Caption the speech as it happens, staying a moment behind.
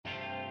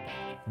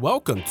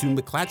Welcome to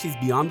McClatchy's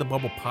Beyond the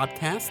Bubble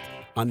podcast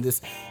on this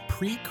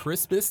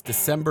pre-Christmas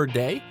December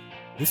day.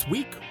 This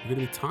week, we're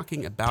going to be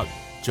talking about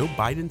Joe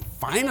Biden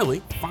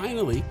finally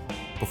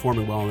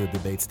performing well on the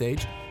debate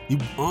stage, the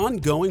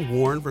ongoing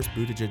Warren versus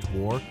Buttigieg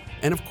war,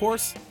 and of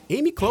course,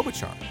 Amy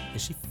Klobuchar.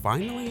 Is she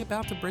finally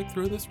about to break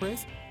through this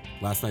race?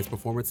 Last night's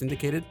performance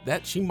indicated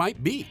that she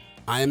might be.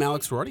 I am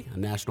Alex Rorty, a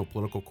national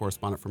political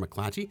correspondent for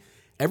McClatchy.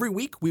 Every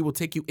week, we will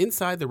take you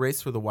inside the race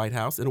for the White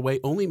House in a way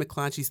only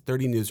McClatchy's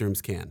 30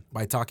 newsrooms can,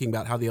 by talking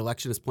about how the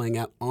election is playing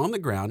out on the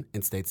ground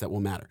in states that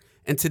will matter.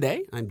 And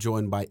today, I'm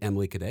joined by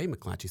Emily Cadet,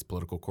 McClatchy's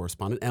political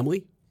correspondent.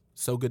 Emily,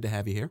 so good to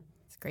have you here.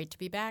 It's great to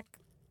be back.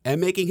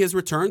 And making his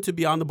return to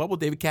Beyond the Bubble,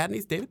 David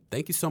Catanese. David,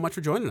 thank you so much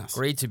for joining us.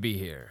 Great to be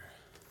here.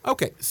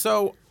 Okay,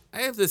 so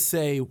I have to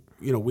say,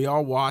 we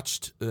all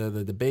watched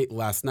the debate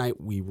last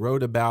night. We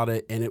wrote about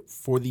it, and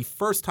for the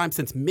first time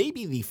since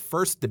maybe the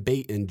first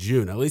debate in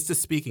June, at least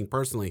just speaking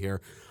personally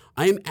here,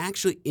 I am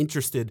actually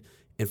interested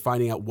in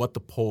finding out what the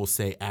polls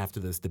say after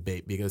this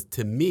debate, because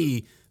to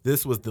me,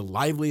 this was the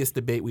liveliest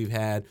debate we've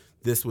had.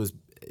 This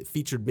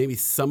featured maybe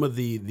some of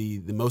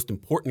the most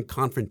important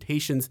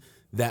confrontations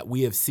that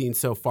we have seen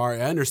so far.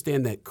 I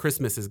understand that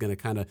Christmas is going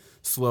to kind of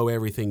slow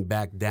everything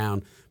back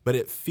down, but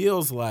it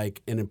feels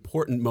like an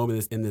important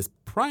moment in this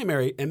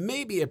primary and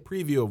maybe a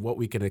preview of what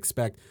we can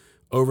expect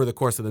over the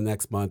course of the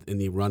next month in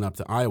the run-up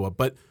to Iowa.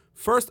 But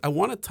first, I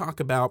want to talk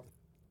about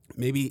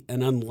maybe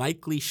an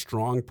unlikely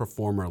strong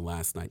performer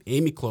last night,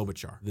 Amy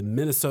Klobuchar, the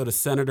Minnesota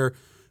senator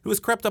who has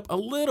crept up a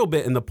little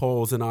bit in the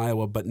polls in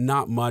Iowa, but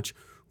not much.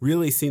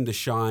 Really seemed to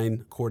shine,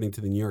 according to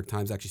the New York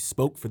Times, actually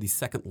spoke for the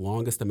second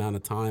longest amount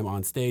of time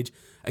on stage.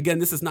 Again,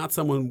 this is not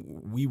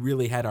someone we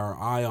really had our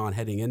eye on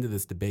heading into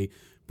this debate,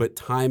 but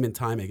time and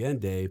time again,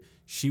 Dave,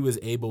 she was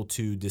able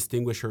to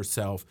distinguish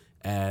herself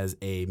as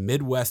a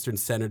Midwestern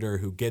senator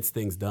who gets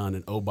things done,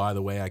 and oh, by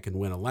the way, I can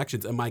win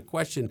elections. And my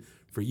question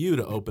for you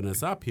to open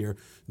us up here,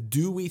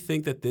 do we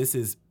think that this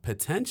is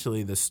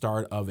potentially the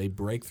start of a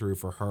breakthrough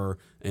for her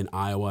in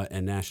Iowa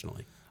and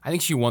nationally? I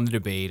think she won the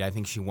debate. I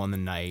think she won the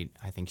night.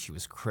 I think she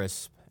was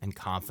crisp and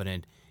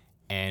confident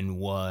and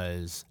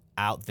was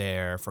out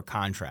there for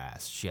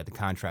contrast. She had the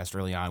contrast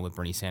early on with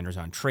Bernie Sanders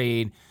on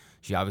trade.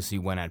 She obviously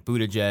went at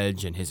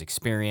Buttigieg and his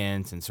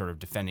experience and sort of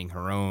defending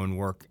her own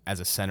work as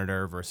a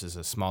senator versus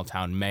a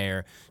small-town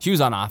mayor. She was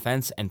on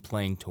offense and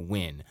playing to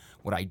win.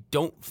 What I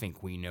don't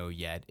think we know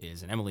yet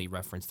is, and Emily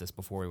referenced this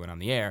before we went on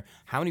the air,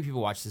 how many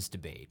people watch this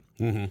debate?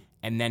 Mm-hmm.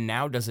 And then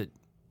now does it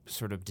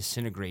sort of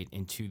disintegrate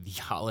into the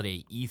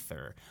holiday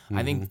ether? Mm-hmm.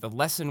 I think the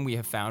lesson we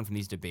have found from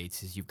these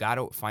debates is you've got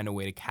to find a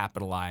way to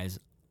capitalize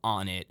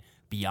on it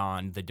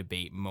beyond the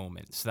debate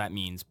moment. So that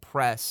means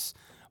press,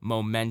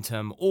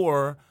 momentum,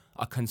 or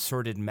a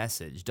concerted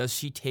message. Does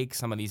she take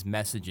some of these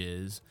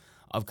messages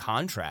of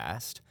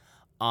contrast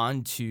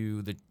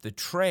onto the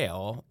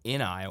trail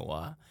in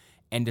Iowa?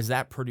 And does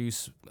that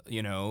produce,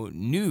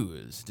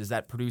 news? Does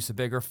that produce a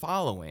bigger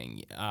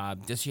following?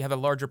 Does she have a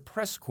larger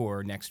press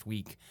corps next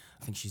week?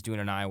 I think she's doing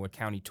an Iowa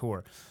County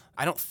tour.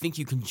 I don't think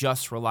you can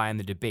just rely on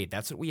the debate.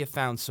 That's what we have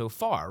found so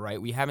far,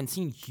 right? We haven't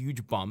seen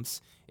huge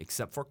bumps,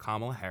 except for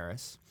Kamala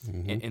Harris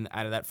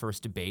out of that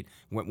first debate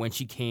when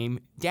she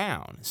came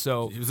down.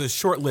 So it was a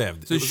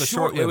short-lived.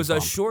 It was a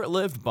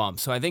short-lived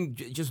bump. So I think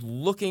just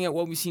looking at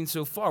what we've seen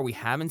so far, we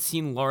haven't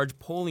seen large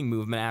polling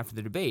movement after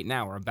the debate.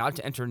 Now we're about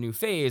to enter a new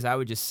phase. I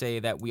would just say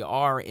that we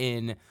are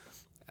in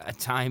a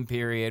time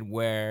period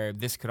where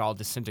this could all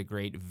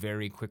disintegrate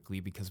very quickly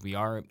because we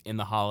are in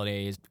the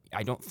holidays.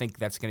 I don't think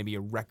that's going to be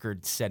a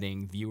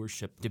record-setting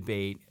viewership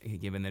debate,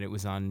 given that it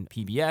was on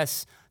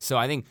PBS. So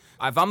I think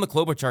if I'm the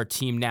Klobuchar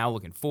team now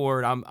looking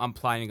forward, I'm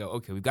planning to go,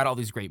 okay, we've got all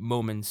these great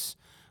moments.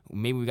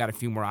 Maybe we've got a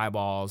few more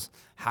eyeballs.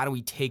 How do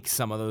we take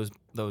some of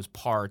those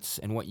parts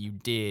and what you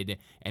did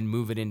and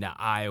move it into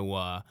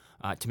Iowa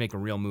to make a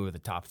real move at the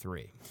top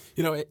three?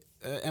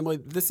 Emily,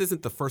 this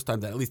isn't the first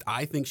time that at least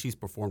I think she's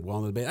performed well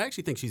in the debate. I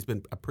actually think she's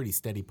been a pretty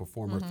steady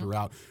performer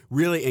throughout,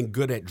 really, and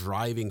good at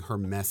driving her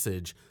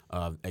message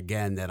of,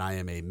 again, that I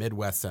am a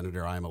Midwest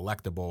senator, I am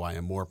electable, I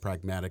am more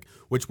pragmatic,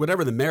 which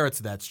whatever the merits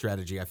of that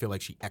strategy, I feel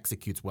like she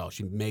executes well.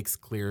 She makes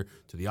clear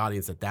to the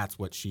audience that that's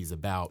what she's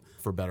about,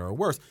 for better or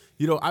worse.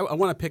 I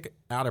want to pick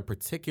out a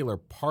particular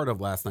part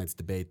of last night's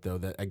debate, though,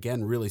 that,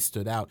 again, really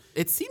stood out.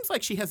 It seems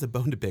like she has a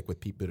bone to pick with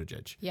Pete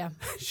Buttigieg. Yeah.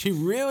 She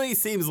really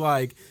seems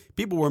like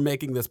people were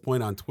making this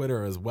point on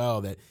Twitter as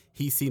well, that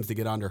he seems to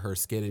get under her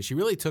skin, and she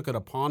really took it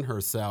upon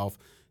herself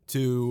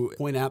to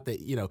point out that,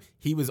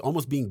 he was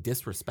almost being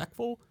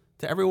disrespectful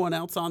to everyone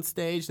else on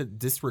stage, that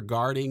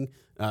disregarding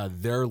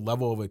their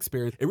level of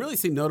experience. It really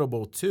seemed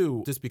notable,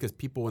 too, just because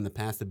people in the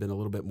past have been a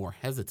little bit more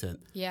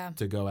hesitant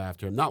to go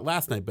after him. Not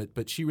last night,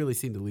 but she really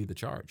seemed to lead the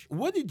charge.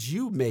 What did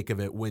you make of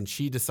it when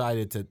she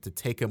decided to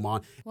take him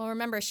on? Well,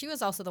 remember, she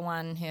was also the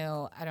one who,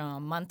 a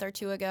month or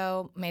two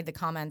ago, made the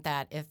comment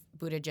that if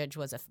Buttigieg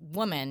was a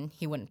woman,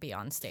 he wouldn't be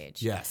on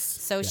stage. Yes.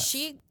 So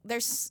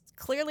there's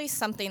clearly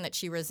something that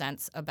she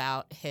resents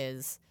about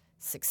his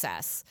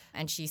success.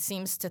 And she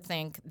seems to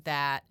think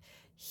that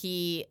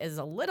he is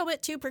a little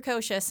bit too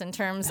precocious in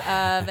terms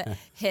of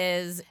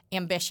his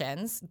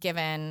ambitions,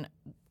 given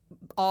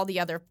all the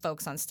other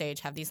folks on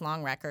stage have these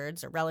long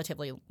records, or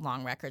relatively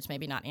long records,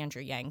 maybe not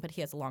Andrew Yang, but he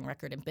has a long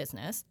record in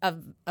business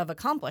of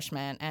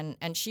accomplishment.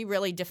 And she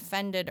really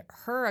defended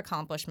her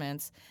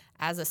accomplishments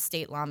as a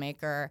state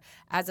lawmaker,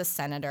 as a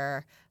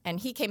senator.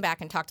 And he came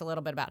back and talked a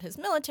little bit about his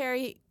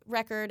military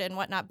record and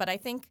whatnot. But I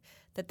think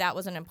that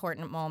was an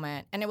important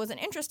moment. And it was an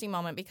interesting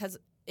moment because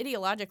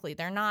ideologically,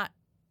 they're not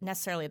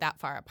necessarily that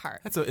far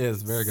apart. That's a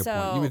very good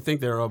point. You would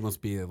think there would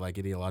almost be like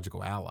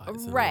ideological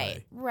allies.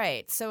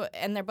 Right. So,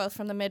 and they're both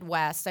from the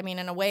Midwest. I mean,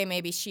 in a way,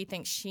 maybe she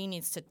thinks she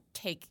needs to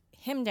take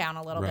him down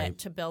a little bit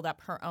to build up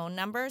her own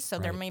numbers. So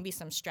there may be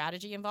some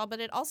strategy involved, but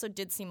it also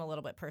did seem a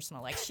little bit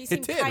personal. Like she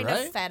seemed kind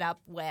of fed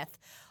up with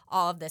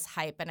all of this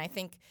hype. And I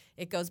think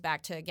it goes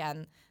back to,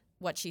 again,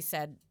 what she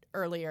said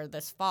earlier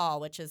this fall,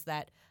 which is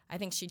that I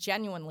think she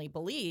genuinely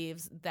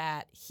believes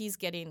that he's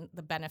getting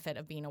the benefit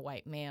of being a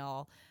white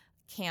male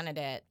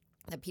candidate,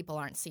 that people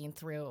aren't seeing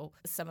through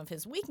some of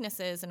his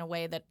weaknesses in a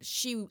way that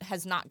she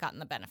has not gotten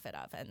the benefit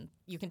of. And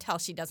you can tell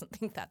she doesn't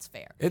think that's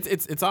fair.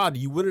 It's odd.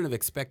 You wouldn't have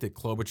expected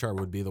Klobuchar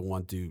would be the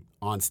one to,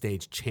 on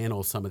stage,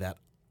 channel some of that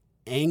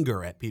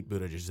anger at Pete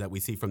Buttigieg that we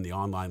see from the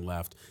online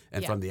left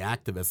and from the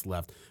activist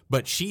left.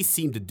 But she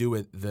seemed to do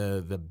it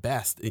the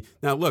best.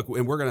 Now, look,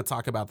 and we're going to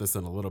talk about this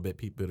in a little bit.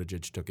 Pete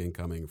Buttigieg took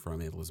incoming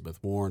from Elizabeth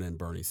Warren and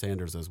Bernie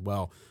Sanders as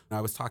well. And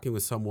I was talking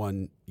with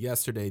someone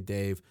yesterday,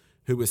 Dave,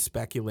 who was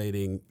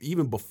speculating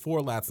even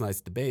before last night's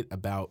debate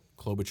about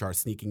Klobuchar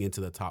sneaking into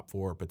the top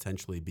 4 or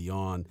potentially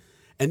beyond.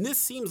 And this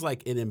seems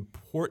like an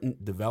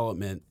important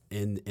development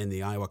in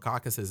the Iowa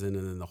caucuses and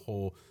in the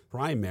whole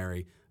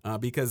primary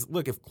because,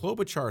 look, if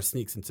Klobuchar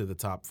sneaks into the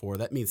top 4,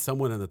 that means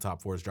someone in the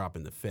top 4 is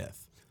dropping to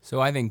 5th.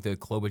 So I think the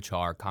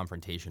Klobuchar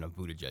confrontation of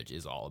Buttigieg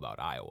is all about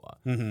Iowa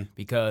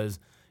because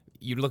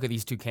you look at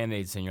these two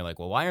candidates and you're like,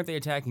 well, why aren't they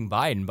attacking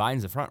Biden?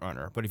 Biden's the front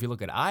runner. But if you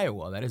look at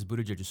Iowa, that is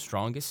Buttigieg's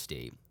strongest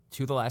state.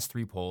 2 of the last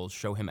 3 polls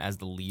show him as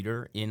the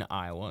leader in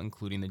Iowa,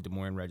 including the Des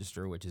Moines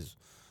Register, which is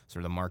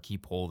sort of the marquee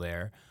poll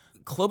there.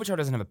 Klobuchar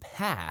doesn't have a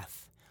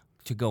path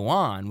to go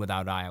on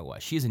without Iowa.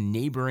 She is a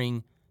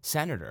neighboring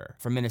senator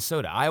from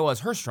Minnesota. Iowa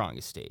is her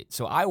strongest state.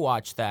 So I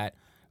watched that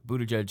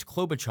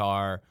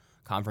Buttigieg-Klobuchar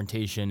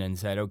confrontation and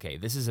said, okay,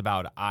 this is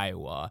about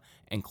Iowa,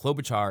 and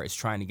Klobuchar is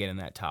trying to get in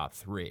that top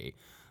 3.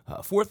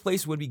 4th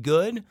place would be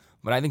good,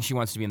 but I think she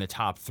wants to be in the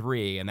top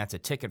 3, and that's a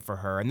ticket for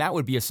her. And that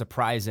would be a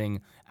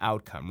surprising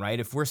outcome, right?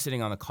 If we're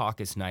sitting on the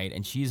caucus night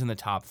and she's in the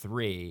top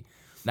 3,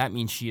 that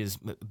means she has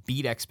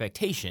beat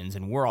expectations,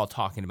 and we're all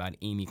talking about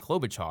Amy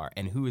Klobuchar.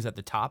 And who is at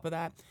the top of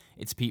that?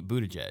 It's Pete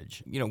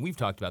Buttigieg. You know, we've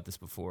talked about this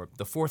before.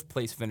 The 4th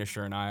place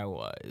finisher in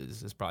Iowa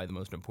is probably the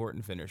most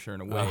important finisher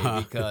in a way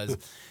because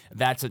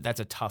that's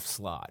a tough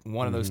slot.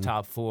 One of those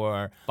top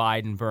 4,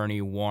 Biden,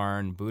 Bernie,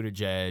 Warren,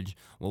 Buttigieg,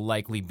 will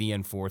likely be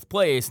in 4th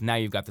place. Now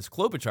you've got this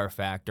Klobuchar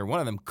factor. One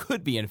of them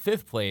could be in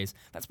 5th place.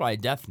 That's probably a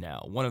death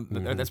knell.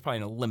 That's probably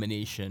an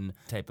elimination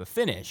type of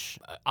finish.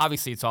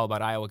 Obviously, it's all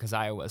about Iowa because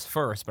Iowa is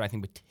first, but I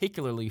think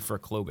particularly for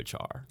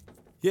Klobuchar.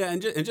 Yeah,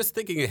 and just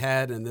thinking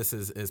ahead, and this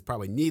is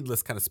probably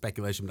needless kind of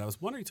speculation, but I was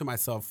wondering to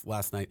myself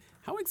last night,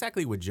 how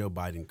exactly would Joe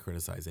Biden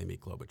criticize Amy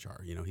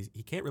Klobuchar? You know,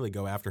 he can't really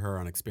go after her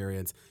on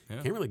experience. He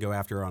can't really go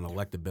after her on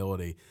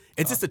electability.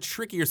 It's just a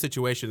trickier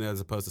situation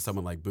as opposed to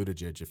someone like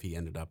Buttigieg. If he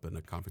ended up in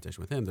a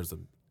confrontation with him, there's a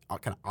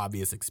kind of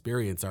obvious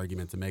experience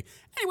argument to make.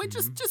 Anyway,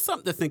 just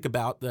something to think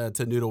about,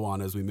 to noodle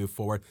on as we move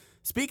forward.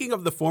 Speaking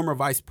of the former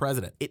vice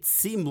president, it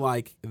seemed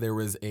like there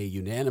was a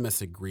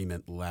unanimous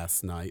agreement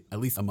last night, at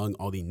least among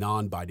all the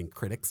non-Biden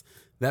critics,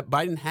 that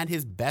Biden had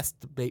his best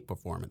debate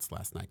performance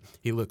last night.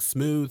 He looked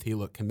smooth. He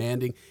looked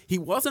commanding. He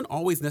wasn't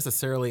always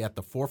necessarily at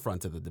the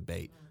forefront of the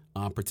debate,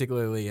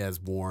 particularly as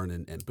Warren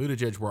and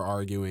Buttigieg were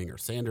arguing, or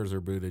Sanders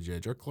or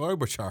Buttigieg, or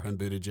Klobuchar and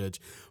Buttigieg.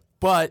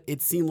 But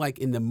it seemed like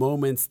in the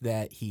moments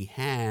that he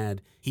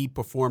had, he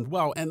performed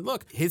well. And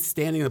look, his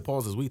standing in the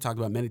polls, as we talked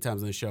about many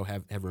times on the show,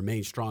 have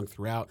remained strong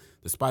throughout,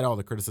 despite all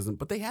the criticism,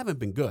 but they haven't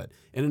been good.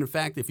 And in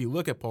fact, if you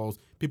look at polls,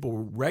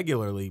 people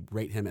regularly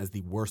rate him as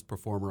the worst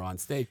performer on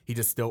stage. He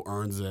just still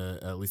earns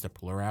at least a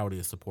plurality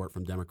of support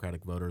from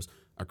Democratic voters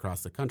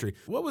across the country.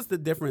 What was the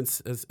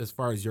difference as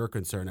far as you're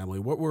concerned, Emily?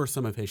 What were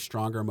some of his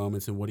stronger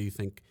moments, and what do you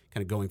think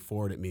kind of going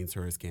forward it means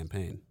for his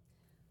campaign?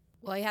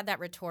 Well, he had that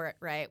retort,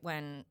 right,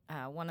 when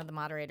one of the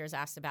moderators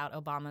asked about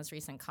Obama's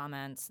recent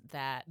comments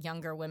that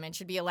younger women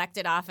should be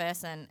elected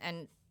office,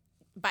 and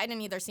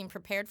Biden either seemed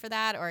prepared for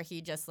that or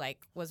he just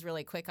was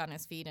really quick on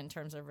his feet in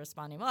terms of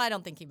responding, well, I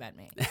don't think he meant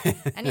me.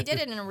 And he did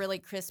it in a really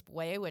crisp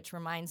way, which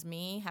reminds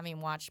me, having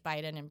watched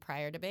Biden in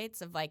prior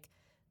debates, of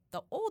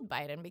the old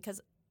Biden, because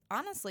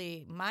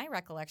honestly, my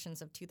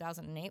recollections of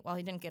 2008, while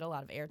he didn't get a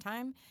lot of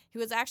airtime, he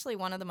was actually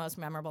one of the most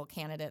memorable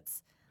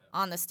candidates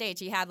on the stage.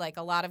 He had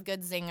a lot of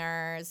good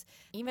zingers.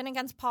 Even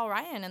against Paul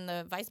Ryan in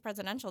the vice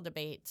presidential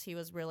debates, he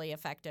was really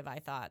effective, I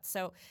thought.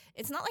 So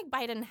it's not like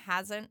Biden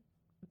hasn't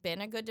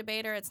been a good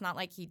debater. It's not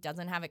like he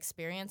doesn't have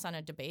experience on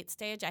a debate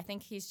stage. I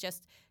think he's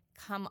just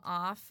come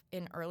off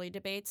in early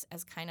debates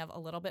as kind of a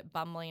little bit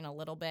bumbling, a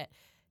little bit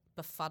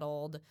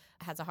befuddled,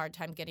 has a hard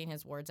time getting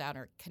his words out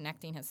or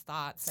connecting his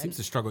thoughts. Seems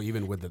to struggle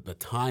even with the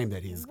time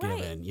that he's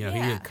given. You know, he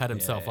yeah. had cut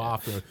himself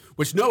off,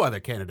 which no other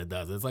candidate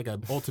does. It's like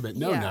an ultimate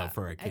no-no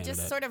for a It candidate.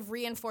 just sort of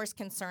reinforced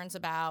concerns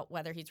about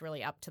whether he's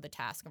really up to the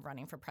task of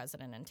running for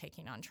president and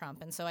taking on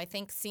Trump. And so I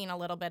think seeing a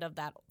little bit of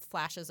that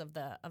flashes of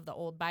the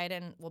old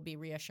Biden will be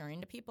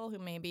reassuring to people who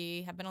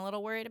maybe have been a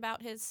little worried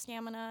about his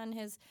stamina and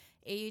his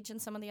age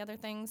and some of the other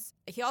things.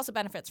 He also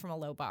benefits from a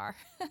low bar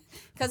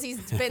because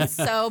he's been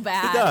so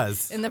bad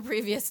in the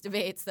previous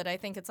debates that I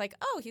think it's like,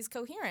 oh, he's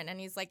coherent and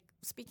he's like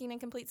speaking in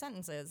complete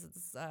sentences.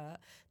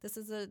 This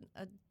is a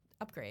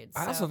upgrade.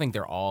 I also think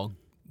they're all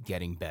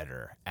getting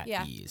better at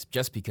these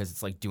just because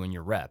it's like doing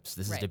your reps.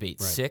 This is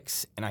debate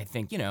 6, and I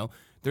think,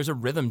 there's a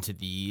rhythm to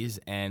these,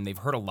 and they've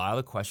heard a lot of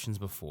the questions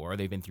before.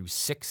 They've been through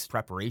 6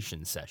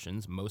 preparation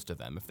sessions, most of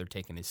them, if they're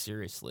taking this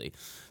seriously.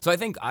 So I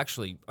think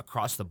actually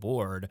across the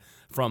board,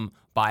 from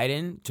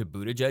Biden to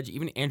Buttigieg,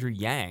 even Andrew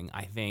Yang,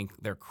 I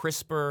think they're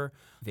crisper,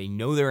 they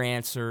know their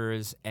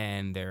answers,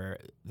 and they're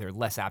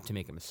less apt to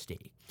make a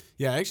mistake.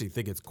 Yeah, I actually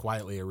think it's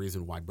quietly a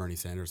reason why Bernie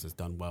Sanders has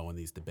done well in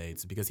these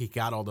debates, because he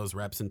got all those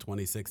reps in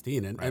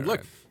 2016. And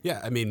look,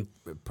 I mean,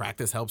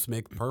 practice helps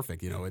make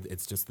perfect.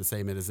 It's just the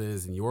same as it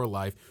is in your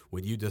life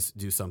when you just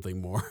do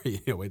something more.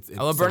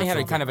 Although Bernie had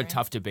a kind of a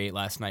tough debate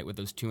last night with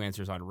those 2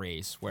 answers on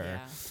race, where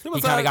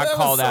he kind of got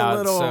called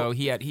out. So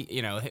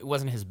it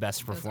wasn't his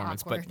best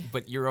performance.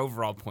 But your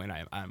overall point,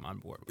 I'm on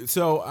board with.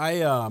 So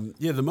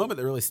the moment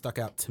that really stuck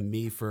out to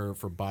me for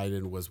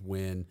Biden was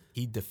when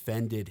he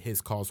defended his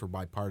calls for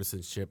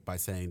bipartisanship by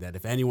saying that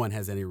if anyone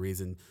has any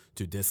reason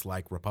to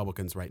dislike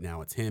Republicans right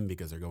now, it's him,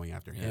 because they're going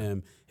after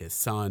him, his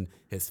son,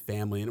 his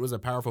family. And it was a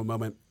powerful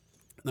moment,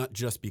 not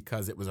just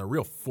because it was a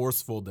real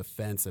forceful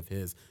defense of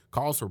his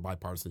calls for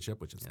bipartisanship,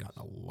 which has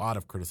gotten a lot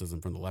of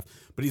criticism from the left,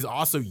 but he's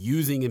also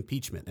using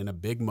impeachment in a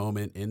big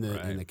moment in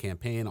the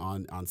campaign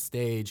on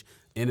stage,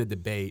 in a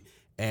debate,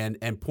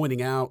 and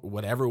pointing out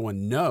what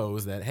everyone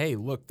knows, that, hey,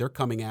 look, they're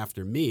coming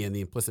after me. And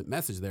the implicit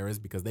message there is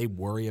because they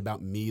worry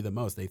about me the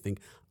most. They think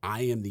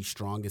I am the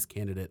strongest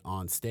candidate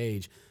on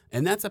stage.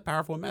 And that's a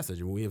powerful message.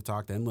 And we have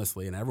talked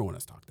endlessly, and everyone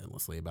has talked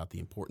endlessly, about the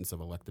importance of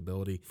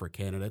electability for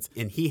candidates.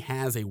 And he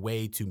has a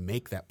way to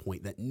make that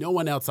point that no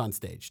one else on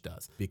stage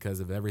does because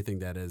of everything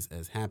that has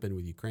happened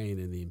with Ukraine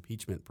and the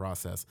impeachment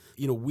process.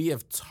 We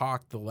have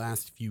talked the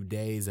last few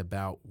days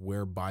about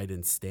where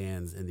Biden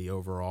stands in the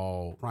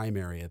overall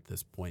primary at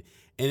this point.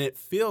 And it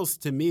feels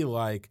to me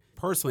like,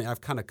 personally,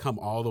 I've kind of come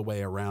all the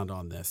way around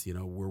on this,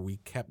 where we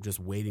kept just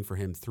waiting for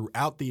him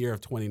throughout the year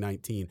of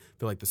 2019. I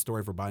feel like the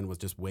story for Biden was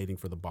just waiting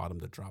for the bottom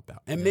to drop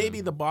out. And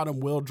maybe the bottom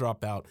will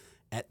drop out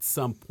at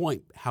some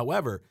point.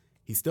 However,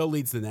 he still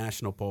leads the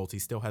national polls. He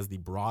still has the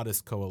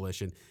broadest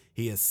coalition.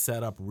 He is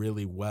set up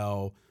really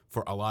well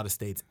for a lot of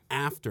states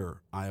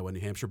after Iowa and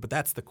New Hampshire. But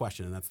that's the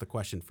question, and that's the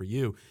question for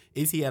you.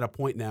 Is he at a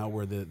point now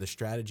where the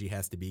strategy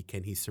has to be,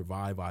 can he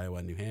survive Iowa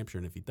and New Hampshire?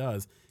 And if he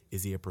does,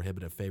 is he a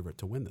prohibitive favorite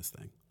to win this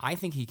thing? I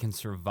think he can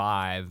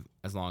survive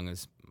as long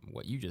as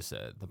what you just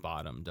said, the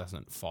bottom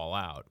doesn't fall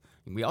out.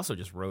 We also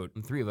just wrote,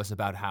 3 of us,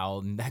 about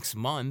how next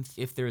month,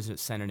 if there's a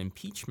Senate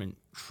impeachment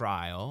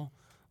trial,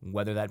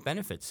 whether that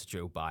benefits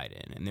Joe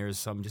Biden. And there's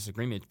some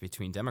disagreement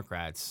between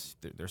Democrats.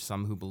 There's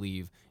some who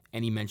believe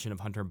any mention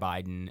of Hunter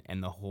Biden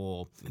and the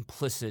whole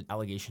implicit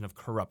allegation of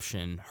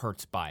corruption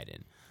hurts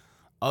Biden.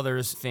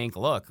 Others think,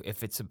 look,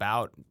 if it's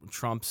about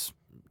Trump's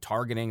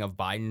targeting of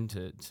Biden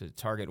to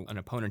target an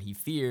opponent he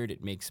feared,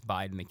 it makes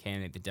Biden the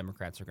candidate the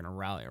Democrats are going to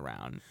rally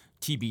around.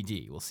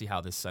 TBD. We'll see how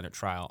this Senate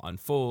trial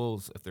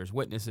unfolds, if there's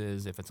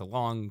witnesses, if it's a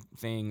long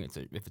thing,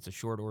 if it's a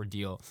short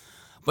ordeal.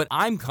 But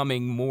I'm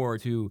coming more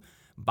to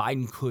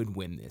Biden could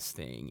win this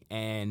thing.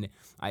 And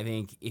I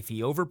think if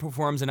he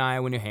overperforms in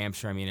Iowa, New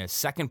Hampshire, a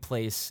second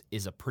place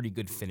is a pretty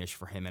good finish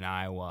for him in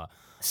Iowa.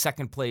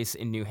 Second place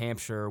in New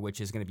Hampshire,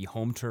 which is going to be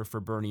home turf for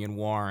Bernie and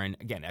Warren.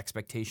 Again,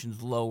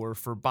 expectations lower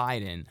for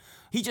Biden.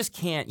 He just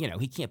can't,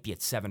 he can't be at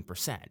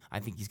 7%. I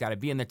think he's got to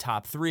be in the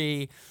top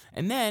 3.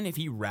 And then if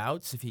he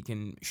routes, if he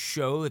can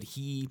show that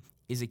he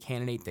is a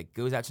candidate that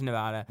goes out to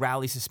Nevada,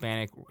 rallies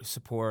Hispanic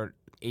support,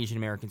 Asian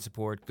American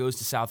support, goes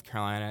to South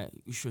Carolina,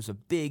 shows a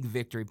big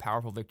victory,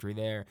 powerful victory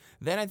there,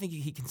 then I think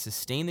he can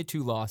sustain the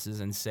 2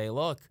 losses and say,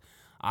 look,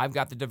 I've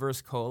got the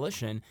diverse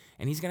coalition,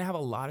 and he's going to have a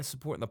lot of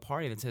support in the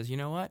party that says, you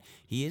know what,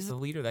 he is the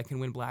leader that can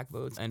win black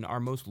votes and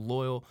our most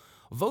loyal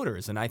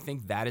voters. And I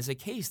think that is a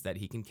case that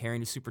he can carry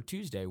into Super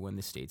Tuesday when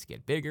the states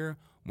get bigger,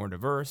 more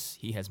diverse.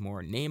 He has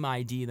more name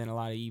ID than a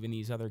lot of even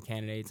these other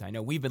candidates. I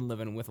know we've been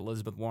living with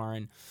Elizabeth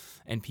Warren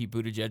and Pete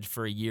Buttigieg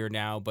for a year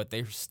now, but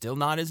they're still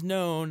not as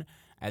known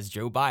as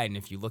Joe Biden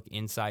if you look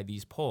inside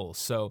these polls.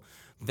 So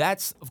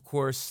that's, of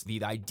course,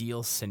 the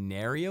ideal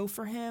scenario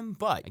for him.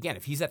 But again,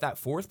 if he's at that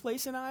 4th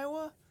place in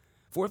Iowa,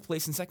 Fourth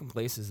place and second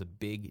place is a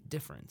big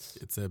difference.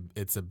 It's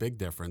a big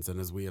difference, and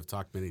as we have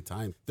talked many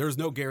times, there's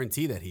no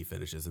guarantee that he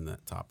finishes in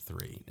that top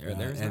three.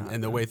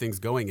 And the way things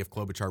going, if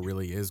Klobuchar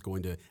really is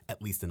going to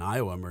at least in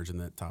Iowa emerge in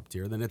that top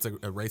tier, then it's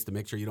a race to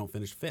make sure you don't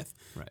finish fifth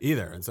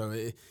either. And so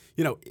it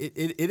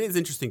is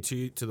interesting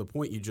to the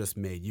point you just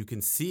made. You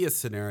can see a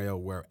scenario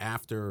where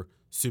after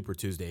Super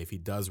Tuesday, if he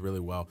does really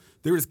well,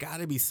 there has got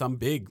to be some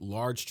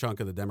large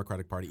chunk of the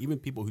Democratic Party, even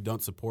people who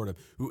don't support him,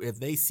 who, if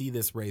they see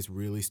this race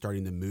really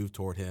starting to move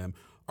toward him,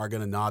 are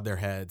going to nod their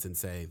heads and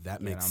say,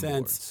 that makes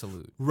sense.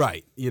 Salute.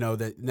 Right.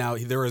 That now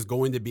there is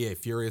going to be a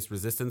furious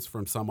resistance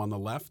from some on the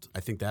left. I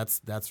think that's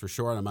for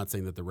sure. And I'm not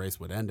saying that the race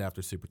would end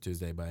after Super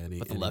Tuesday by any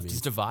But the any left means.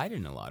 is divided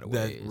in a lot of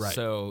ways. Right.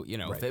 So,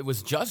 if it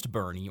was just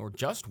Bernie or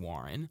just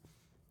Warren,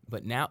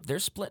 but now they're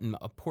splitting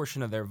a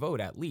portion of their vote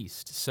at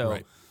least. So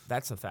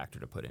that's a factor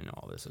to put in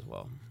all this as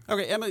well.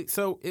 Okay, Emily,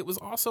 so it was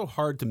also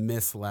hard to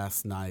miss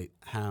last night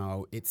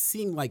how it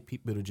seemed like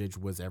Pete Buttigieg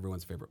was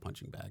everyone's favorite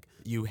punching bag.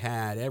 You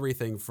had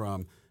everything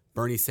from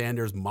Bernie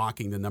Sanders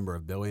mocking the number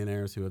of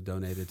billionaires who have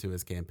donated to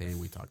his campaign.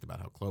 We talked about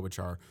how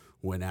Klobuchar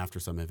went after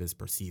some of his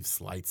perceived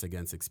slights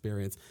against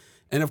Experience.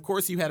 And, of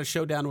course, you had a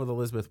showdown with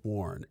Elizabeth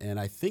Warren. And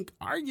I think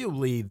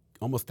arguably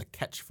almost the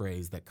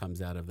catchphrase that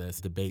comes out of this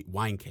debate,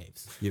 wine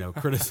caves,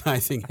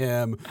 criticizing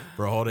him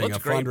for holding Looks a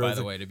fundraiser. great, by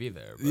the way, to be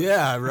there.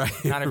 Yeah, right.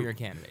 Not if you're a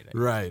candidate.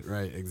 Right,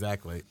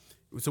 exactly.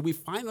 So we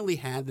finally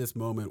had this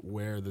moment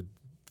where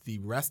the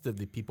rest of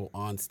the people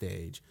on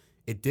stage,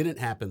 it didn't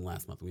happen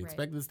last month. We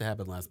expected this to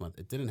happen last month.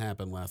 It didn't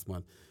happen last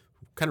month.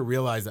 Kind of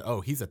realized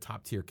that, he's a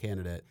top-tier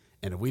candidate,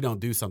 and if we don't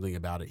do something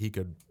about it, he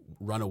could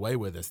run away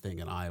with this thing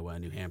in Iowa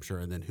and New Hampshire,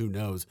 and then who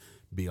knows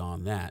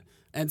beyond that.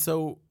 And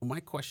so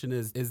my question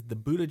is the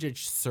Buttigieg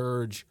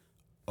surge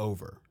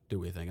over, do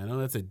we think? I know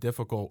that's a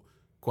difficult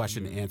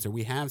question to answer.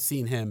 We have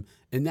seen him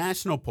in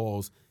national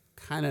polls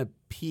kind of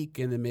peak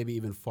and then maybe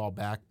even fall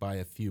back by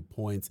a few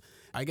points.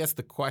 I guess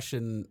the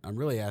question I'm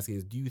really asking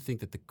is, do you think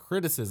that the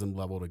criticism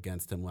leveled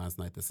against him last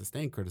night, the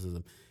sustained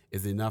criticism,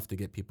 is enough to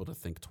get people to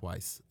think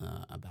twice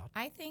about it?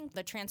 I think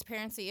the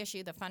transparency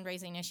issue, the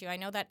fundraising issue, I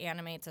know that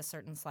animates a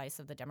certain slice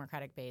of the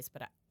Democratic base,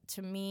 but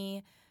to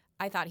me,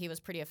 I thought he was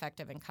pretty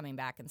effective in coming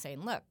back and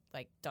saying, look,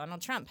 like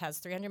Donald Trump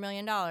has $300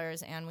 million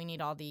and we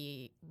need all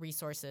the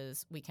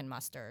resources we can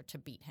muster to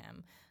beat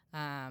him.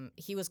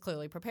 He was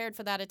clearly prepared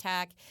for that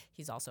attack.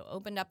 He's also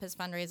opened up his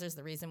fundraisers.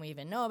 The reason we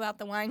even know about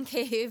the wine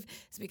cave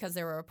is because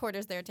there were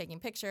reporters there taking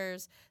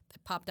pictures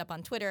that popped up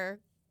on Twitter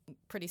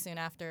pretty soon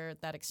after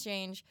that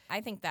exchange. I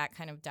think that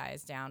kind of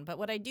dies down. But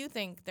what I do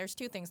think, there's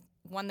two things,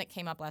 one that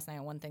came up last night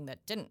and one thing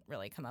that didn't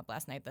really come up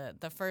last night.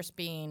 The first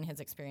being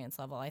his experience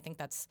level. I think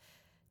that's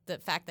the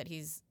fact that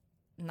he's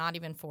not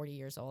even 40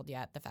 years old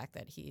yet, the fact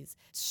that he's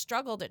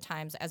struggled at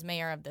times as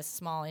mayor of this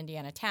small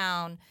Indiana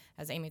town.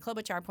 As Amy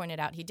Klobuchar pointed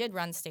out, he did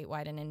run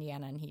statewide in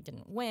Indiana and he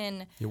didn't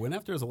win. He went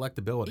after his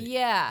electability,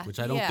 which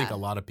I don't think a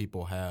lot of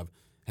people have.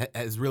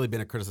 Has really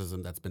been a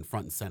criticism that's been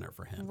front and center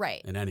for him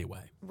in any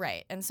way.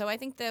 Right. And so I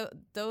think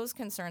those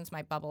concerns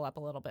might bubble up a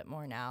little bit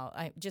more now,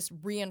 just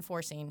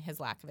reinforcing his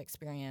lack of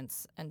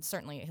experience and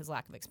certainly his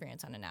lack of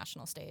experience on a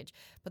national stage.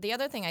 But the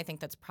other thing I think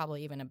that's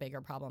probably even a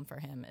bigger problem for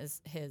him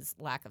is his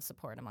lack of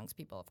support amongst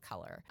people of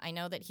color. I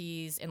know that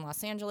he's in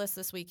Los Angeles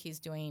this week. He's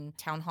doing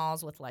town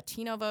halls with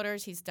Latino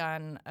voters. He's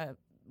done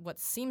what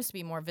seems to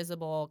be more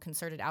visible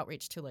concerted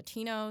outreach to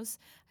Latinos.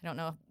 I don't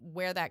know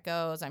where that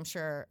goes. I'm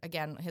sure,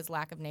 again, his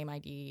lack of name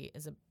ID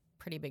is a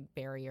pretty big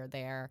barrier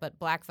there. But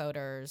black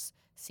voters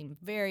seem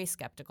very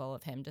skeptical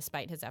of him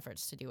despite his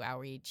efforts to do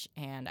outreach.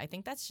 And I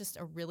think that's just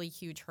a really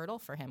huge hurdle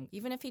for him.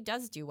 Even if he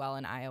does do well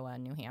in Iowa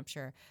and New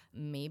Hampshire,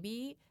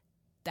 maybe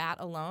that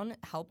alone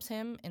helps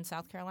him in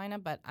South Carolina.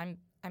 But I'm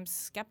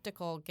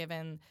skeptical,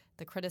 given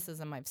the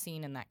criticism I've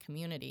seen in that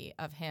community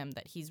of him,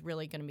 that he's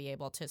really going to be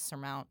able to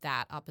surmount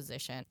that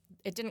opposition.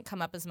 It didn't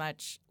come up as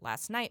much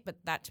last night, but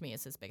that to me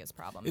is his biggest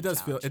problem. It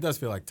does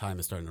feel like time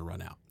is starting to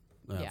run out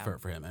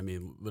for him. I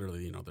mean,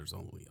 literally, there's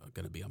only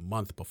going to be a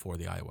month before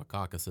the Iowa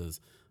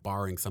caucuses.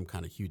 Barring some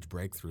kind of huge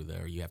breakthrough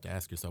there, you have to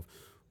ask yourself,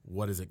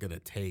 what is it going to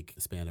take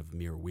a span of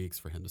mere weeks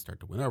for him to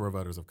start to win over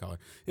voters of color?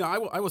 I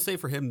will say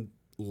for him,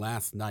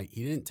 last night,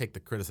 he didn't take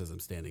the criticism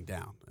standing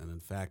down. And in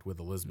fact, with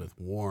Elizabeth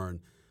Warren,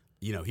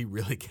 he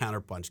really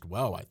counterpunched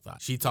well, I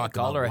thought. She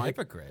called her a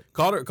hypocrite.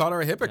 Called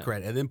her a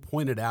hypocrite, and then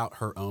pointed out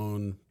her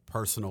own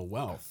personal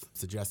wealth.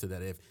 Suggested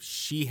that if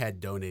she had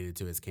donated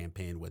to his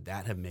campaign, would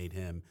that have made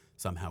him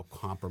somehow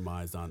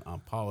compromised on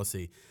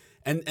policy?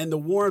 And the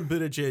Warren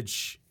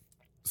Buttigieg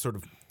sort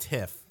of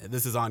tiff,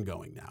 this is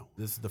ongoing now.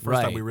 This is the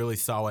first time we really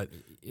saw it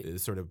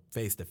sort of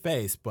face to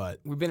face. But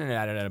we've been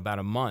at it about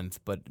a month.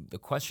 But the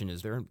question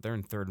is, they're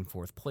in third and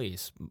fourth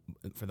place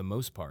for the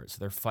most part. So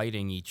they're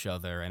fighting each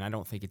other, and I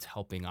don't think it's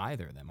helping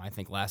either of them. I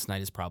think last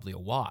night is probably a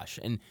wash.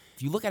 And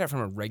if you look at it from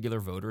a regular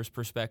voter's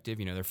perspective,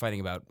 they're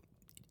fighting about,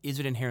 is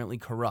it inherently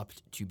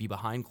corrupt to be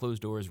behind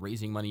closed doors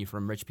raising money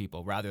from rich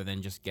people rather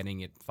than just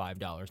getting it $5,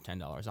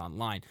 $10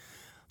 online?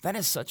 That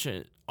is such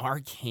an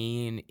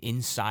arcane,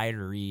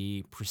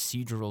 insidery,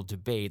 procedural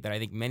debate that I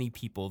think many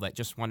people that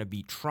just want to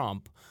beat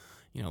Trump,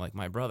 like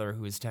my brother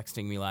who was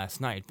texting me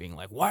last night being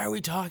like, why are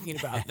we talking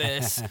about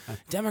this?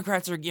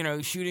 Democrats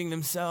are, shooting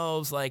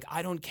themselves. Like,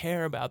 I don't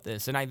care about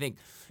this. And I think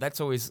that's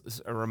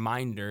always a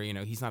reminder,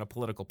 he's not a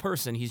political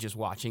person. He's just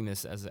watching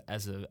this as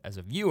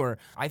a viewer.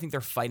 I think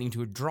they're fighting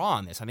to a draw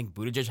on this. I think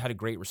Buttigieg had a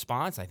great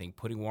response. I think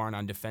putting Warren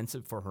on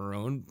defensive for her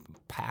own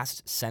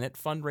past Senate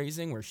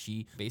fundraising, where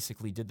she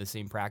basically did the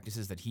same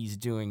practices that he's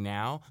doing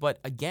now. But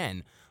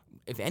again,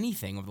 if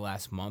anything, over the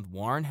last month,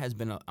 Warren has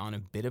been on a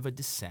bit of a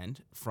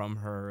descent from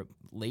her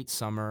late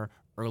summer,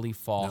 early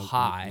fall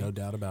high. No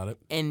doubt about it.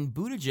 And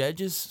Buttigieg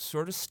is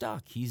sort of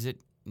stuck. He's at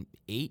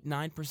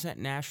 8-9%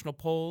 national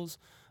polls.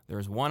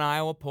 There's one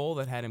Iowa poll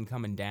that had him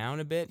coming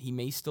down a bit. He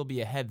may still be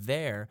ahead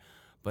there.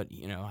 But,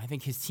 I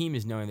think his team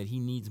is knowing that he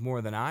needs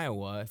more than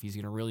Iowa if he's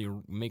going to really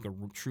make a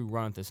true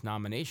run at this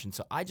nomination.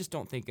 So I just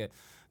don't think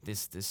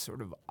this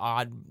sort of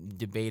odd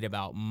debate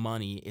about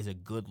money is a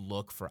good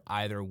look for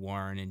either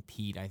Warren and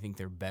Pete. I think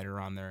they're better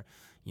on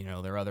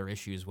their other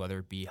issues, whether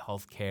it be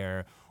health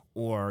care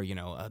or,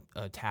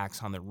 a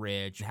tax on the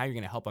rich. How you're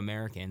going to help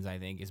Americans, I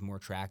think, is more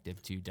attractive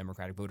to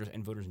Democratic voters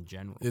and voters in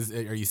general.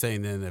 Are you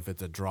saying then if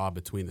it's a draw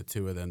between the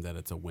two of them that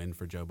it's a win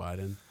for Joe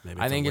Biden? Maybe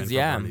I think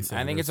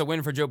it's a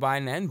win for Joe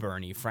Biden and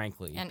Bernie,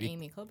 frankly. And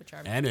Amy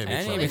Klobuchar. And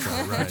Amy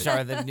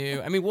Klobuchar, the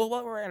new. I mean, well,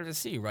 what we're going to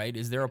see, right?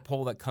 Is there a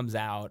poll that comes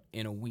out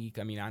in a week?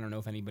 I mean, I don't know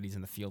if anybody's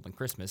in the field on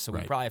Christmas, so we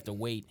probably have to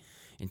wait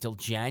until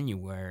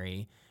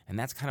January, and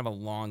that's kind of a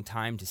long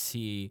time to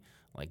see.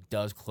 Like,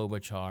 does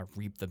Klobuchar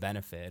reap the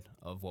benefit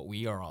of what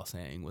we are all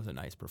saying was a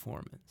nice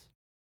performance?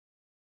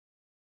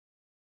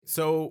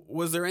 So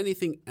was there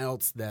anything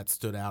else that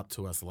stood out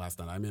to us last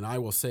night? I mean, I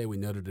will say we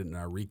noted it in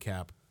our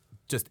recap,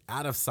 just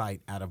out of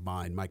sight, out of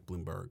mind, Mike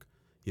Bloomberg.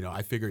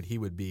 I figured he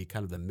would be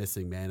kind of the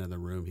missing man in the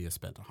room. He has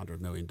spent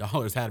 $100 million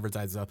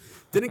advertising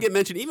stuff. Didn't get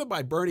mentioned even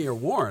by Bernie or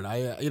Warren.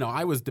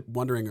 I was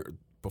wondering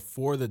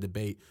before the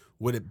debate,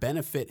 would it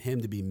benefit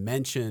him to be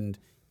mentioned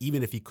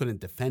even if he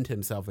couldn't defend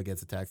himself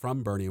against attack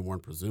from Bernie and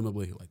Warren,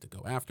 presumably, who like to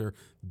go after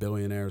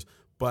billionaires.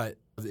 But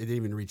it didn't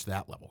even reach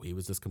that level. He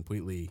was just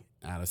completely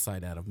out of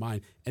sight, out of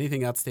mind.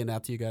 Anything else stand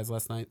out to you guys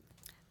last night?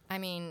 I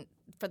mean,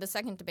 for the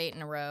second debate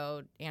in a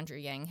row, Andrew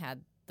Yang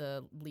had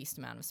the least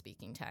amount of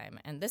speaking time.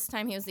 And this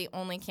time he was the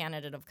only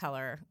candidate of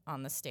color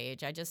on the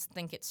stage. I just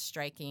think it's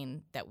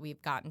striking that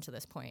we've gotten to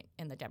this point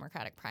in the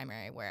Democratic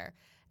primary where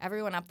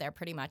everyone up there,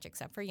 pretty much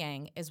except for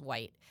Yang, is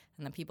white.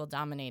 And the people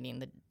dominating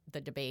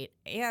the debate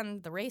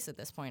and the race at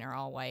this point are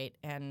all white.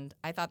 And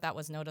I thought that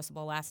was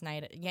noticeable last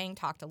night. Yang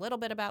talked a little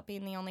bit about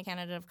being the only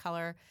candidate of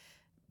color,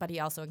 but he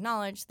also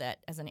acknowledged that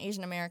as an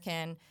Asian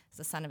American, as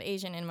the son of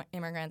Asian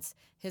immigrants,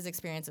 his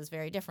experience is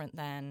very different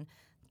than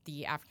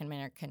the African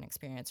American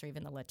experience or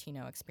even the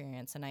Latino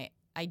experience. And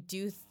I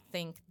do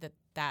think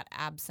that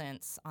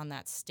absence on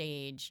that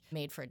stage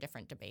made for a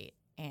different debate.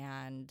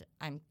 And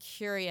I'm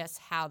curious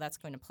how that's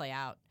going to play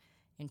out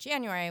in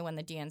January when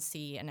the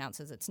DNC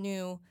announces its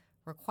new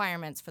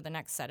requirements for the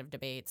next set of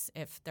debates,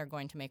 if they're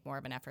going to make more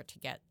of an effort to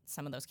get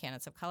some of those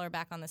candidates of color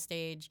back on the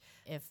stage,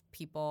 if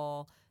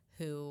people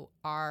who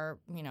are,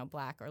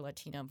 Black or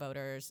Latino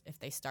voters, if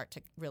they start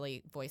to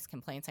really voice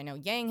complaints. I know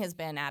Yang has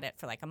been at it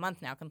for like a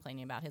month now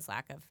complaining about his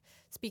lack of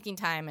speaking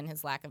time and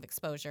his lack of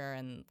exposure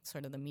and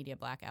sort of the media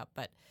blackout.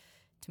 But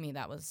to me,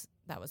 that was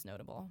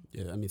notable.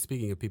 Yeah, I mean,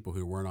 speaking of people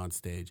who weren't on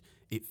stage,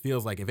 it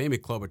feels like if Amy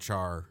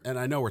Klobuchar, and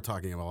I know we're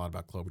talking a lot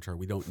about Klobuchar,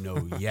 we don't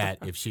know yet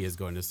if she is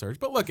going to surge.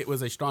 But look, it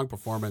was a strong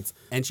performance,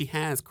 and she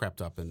has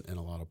crept up in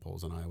a lot of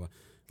polls in Iowa.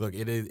 Look,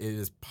 it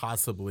is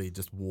possibly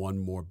just one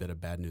more bit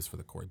of bad news for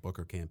the Cory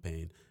Booker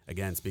campaign.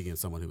 Again, speaking of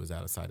someone who was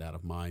out of sight, out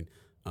of mind.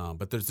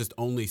 But there's just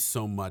only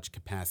so much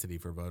capacity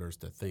for voters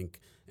to think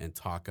and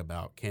talk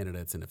about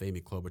candidates. And if Amy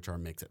Klobuchar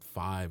makes it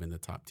 5 in the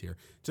top tier,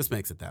 just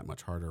makes it that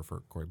much harder for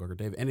Cory Booker.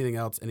 Dave, anything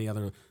else? Any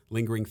other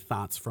lingering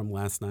thoughts from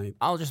last night?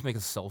 I'll just make a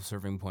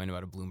self-serving point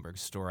about a Bloomberg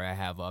story I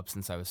have up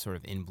since I was sort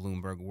of in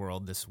Bloomberg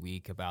world this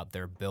week about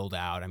their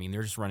build-out. I mean,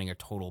 they're just running a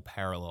total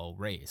parallel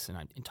race.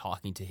 And in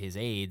talking to his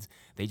aides,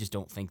 they just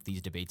don't think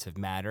these debates have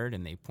mattered.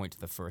 And they point to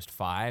the first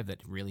 5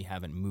 that really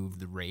haven't moved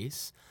the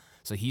race.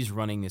 So he's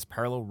running this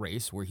parallel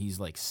race where he's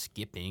like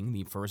skipping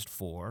the first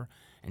 4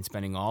 and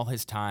spending all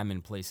his time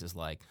in places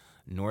like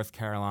North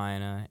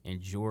Carolina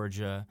and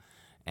Georgia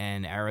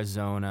and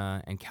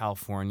Arizona and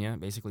California,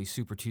 basically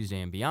Super Tuesday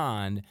and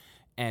beyond.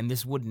 And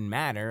this wouldn't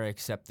matter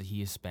except that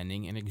he is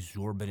spending an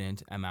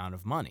exorbitant amount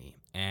of money.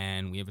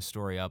 And we have a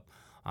story up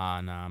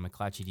on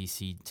McClatchy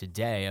DC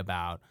today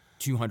about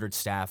 200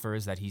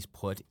 staffers that he's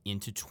put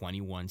into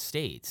 21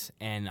 states.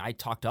 And I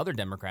talked to other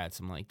Democrats.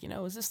 I'm like,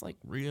 is this like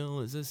real?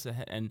 Is this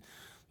and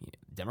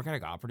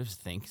Democratic operatives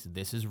think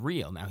this is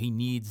real. Now he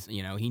needs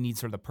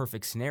sort of the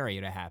perfect scenario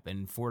to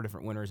happen. 4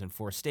 different winners in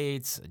 4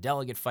 states, a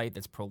delegate fight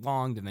that's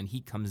prolonged, and then he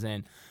comes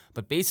in.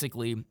 But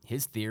basically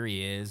his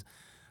theory is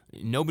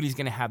nobody's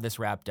going to have this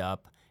wrapped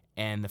up.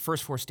 And the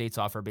first 4 states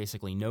offer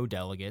basically no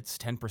delegates,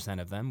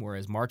 10% of them,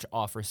 whereas March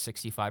offers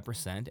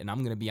 65%. And I'm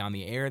going to be on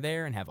the air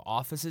there and have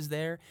offices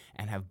there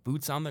and have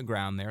boots on the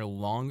ground there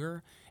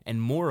longer and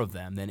more of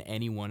them than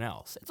anyone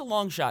else. It's a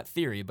long shot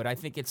theory, but I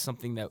think it's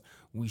something that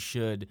we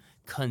should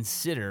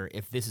consider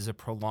if this is a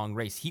prolonged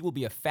race. He will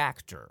be a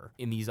factor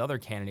in these other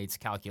candidates'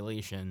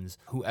 calculations,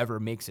 whoever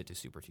makes it to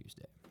Super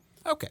Tuesday.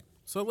 Okay,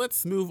 so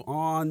let's move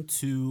on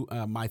to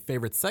my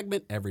favorite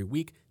segment every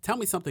week. Tell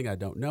me something I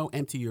don't know.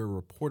 Empty your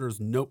reporter's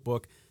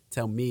notebook.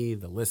 Tell me,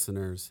 the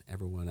listeners,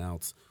 everyone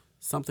else,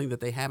 something that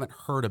they haven't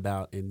heard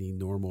about in the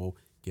normal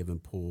given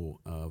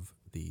pool of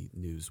the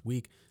news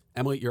week.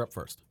 Emily, you're up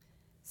first.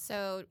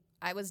 So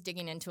I was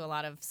digging into a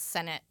lot of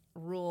Senate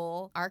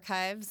rule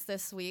archives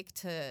this week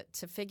to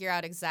figure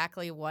out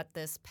exactly what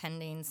this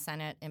pending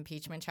Senate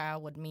impeachment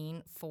trial would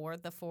mean for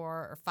the 4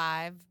 or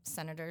 5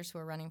 senators who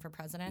are running for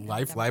president.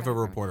 Life of a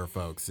reporter,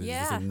 folks. It's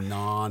just a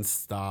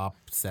nonstop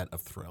set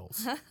of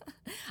thrills.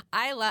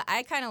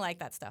 I kind of like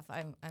that stuff.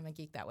 I'm a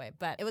geek that way.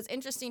 But it was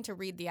interesting to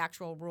read the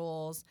actual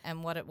rules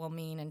and what it will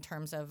mean in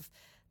terms of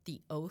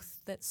the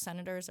oath that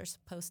senators are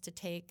supposed to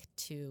take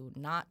to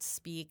not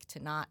speak, to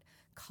not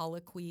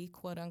colloquy,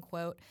 quote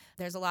unquote.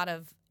 There's a lot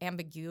of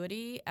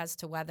ambiguity as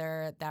to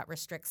whether that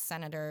restricts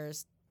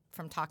senators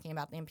from talking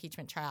about the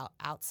impeachment trial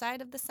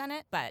outside of the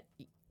Senate. But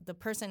the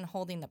person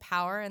holding the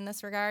power in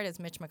this regard is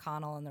Mitch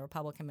McConnell and the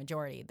Republican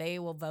majority. They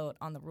will vote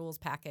on the rules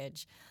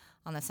package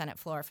on the Senate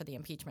floor for the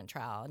impeachment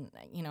trial.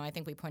 And, I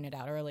think we pointed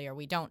out earlier,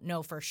 we don't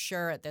know for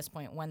sure at this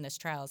point when this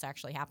trial is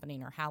actually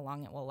happening or how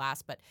long it will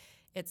last, but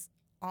it's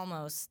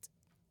almost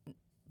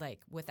like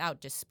without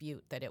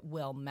dispute that it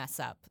will mess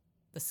up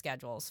the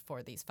schedules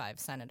for these 5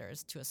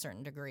 senators to a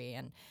certain degree.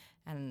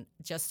 And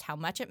just how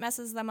much it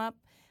messes them up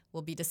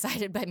will be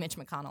decided by Mitch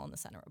McConnell and the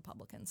Senate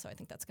Republicans. So I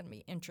think that's going to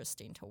be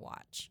interesting to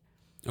watch.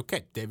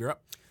 Okay, Dave, you're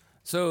up.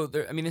 So,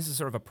 this is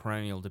sort of a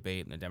perennial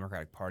debate in the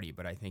Democratic Party,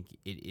 but I think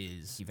it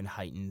is even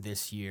heightened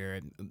this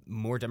year.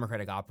 More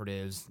Democratic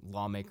operatives,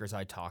 lawmakers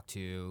I talk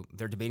to,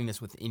 they're debating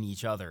this within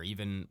each other,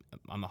 even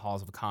on the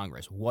halls of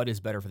Congress. What is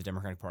better for the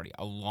Democratic Party?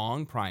 A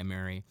long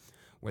primary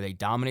where they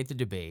dominate the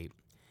debate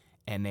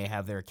and they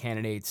have their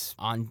candidates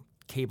on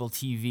cable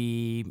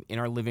TV, in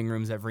our living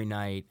rooms every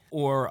night,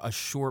 or a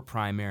short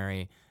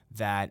primary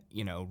that,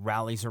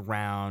 rallies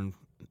around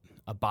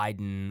a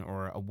Biden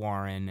or a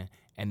Warren,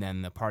 and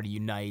then the party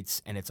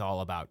unites and it's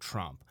all about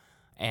Trump.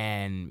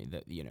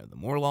 And the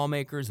more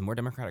lawmakers, the more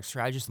Democratic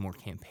strategists, the more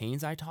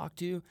campaigns I talk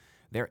to,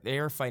 they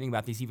are fighting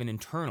about these even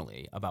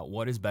internally about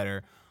what is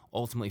better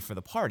ultimately for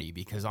the party.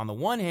 Because on the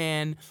one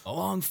hand, a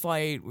long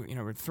fight,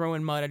 we're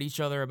throwing mud at each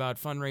other about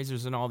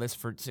fundraisers and all this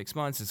for 6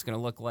 months. It's going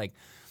to look like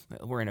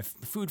we're in a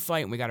food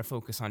fight and we got to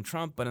focus on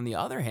Trump. But on the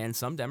other hand,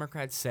 some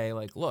Democrats say,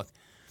 look,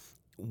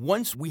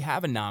 once we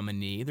have a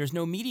nominee, there's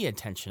no media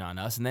attention on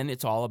us, and then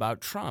it's all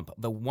about Trump.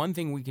 The one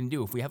thing we can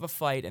do, if we have a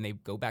fight, and they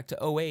go back to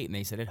 2008, and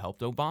they said it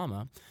helped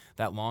Obama,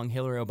 that long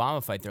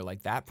Hillary-Obama fight, they're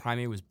like, that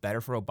primary was better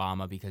for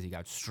Obama because he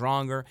got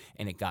stronger,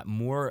 and it got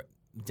more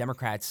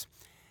Democrats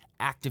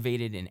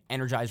activated and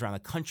energized around the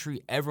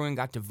country. Everyone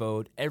got to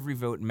vote. Every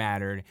vote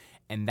mattered,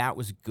 and that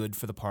was good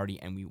for the party,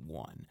 and we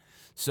won.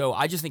 So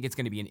I just think it's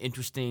going to be an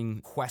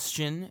interesting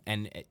question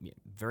and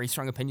very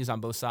strong opinions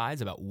on both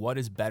sides about what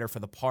is better for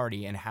the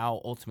party and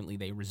how ultimately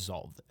they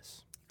resolve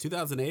this.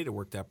 2008, it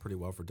worked out pretty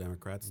well for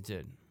Democrats. It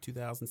did.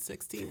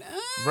 2016,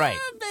 right?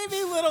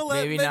 Maybe a little,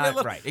 maybe not.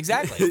 Little. Right?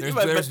 Exactly.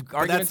 There's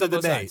arguments on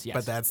both sides.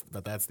 Yes.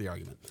 But that's the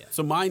argument. Yes.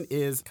 So mine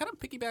is kind of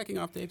piggybacking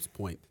off Dave's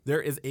point.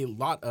 There is a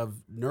lot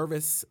of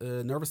nervousness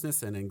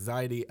and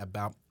anxiety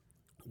about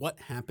what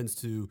happens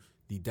to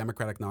the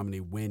Democratic nominee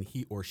when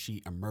he or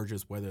she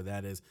emerges, whether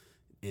that is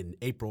in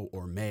April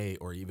or May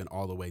or even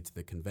all the way to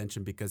the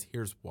convention, because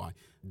here's why.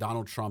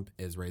 Donald Trump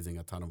is raising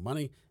a ton of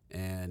money,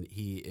 and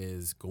he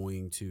is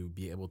going to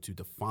be able to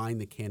define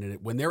the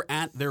candidate when they're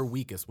at their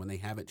weakest, when they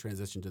haven't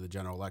transitioned to the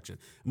general election.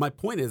 My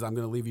point is, I'm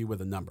going to leave you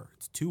with a number.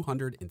 It's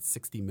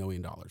 $260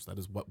 million. That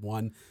is what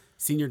one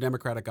senior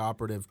Democratic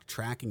operative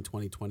tracking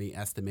 2020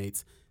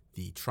 estimates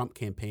the Trump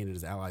campaign and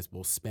his allies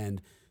will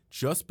spend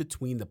just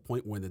between the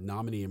point when the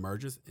nominee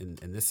emerges, in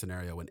this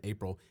scenario in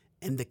April,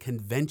 and the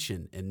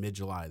convention in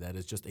mid-July. That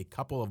is just a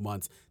couple of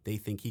months. They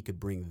think he could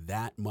bring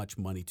that much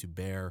money to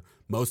bear,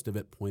 most of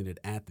it pointed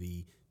at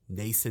the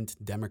nascent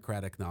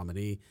Democratic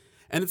nominee.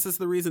 And it's just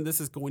the reason this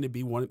is going to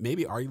be one,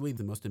 maybe arguably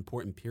the most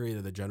important period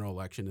of the general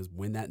election is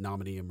when that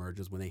nominee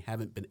emerges, when they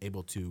haven't been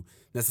able to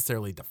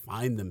necessarily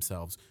define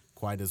themselves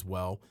quite as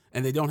well,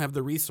 and they don't have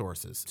the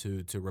resources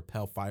to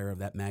repel fire of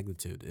that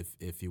magnitude,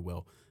 if you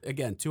will.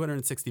 Again,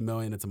 $260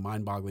 million, it's a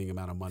mind-boggling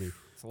amount of money.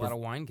 It's a lot of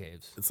wine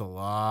caves. That's a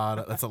lot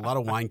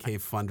of wine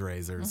cave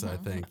fundraisers, I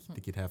think. I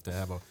think you'd have to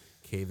have a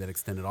cave that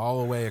extended all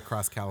the way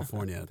across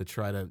California to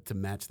try to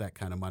match that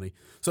kind of money.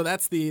 So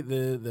that's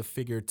the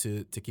figure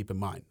to keep in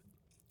mind.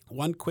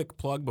 One quick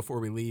plug before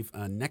we leave.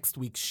 Next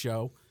week's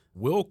show,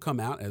 will come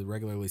out as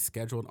regularly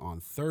scheduled on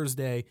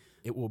Thursday.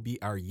 It will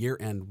be our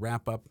year-end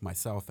wrap-up.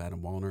 Myself,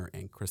 Adam Wallner,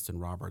 and Kristen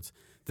Roberts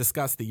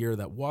discuss the year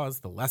that was,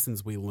 the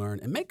lessons we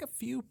learned, and make a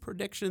few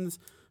predictions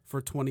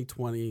for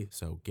 2020,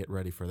 so get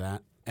ready for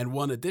that. And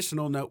one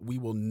additional note, we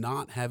will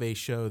not have a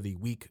show the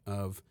week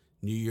of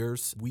New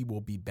Year's. We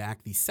will be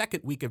back the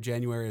second week of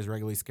January as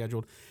regularly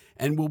scheduled,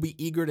 and we'll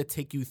be eager to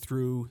take you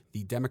through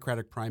the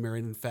Democratic primary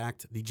and, in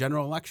fact, the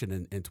general election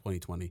in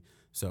 2020,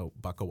 so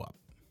buckle up.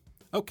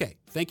 Okay,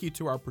 thank you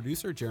to our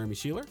producer, Jeremy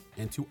Sheeler,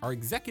 and to our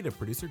executive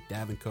producer,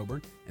 Davin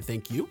Coburn, and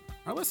thank you,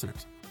 our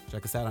listeners.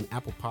 Check us out on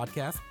Apple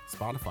Podcasts,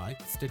 Spotify,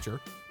 Stitcher,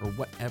 or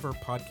whatever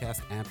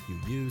podcast app you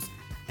use.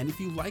 And if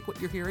you like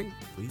what you're hearing,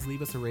 please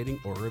leave us a rating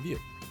or a review.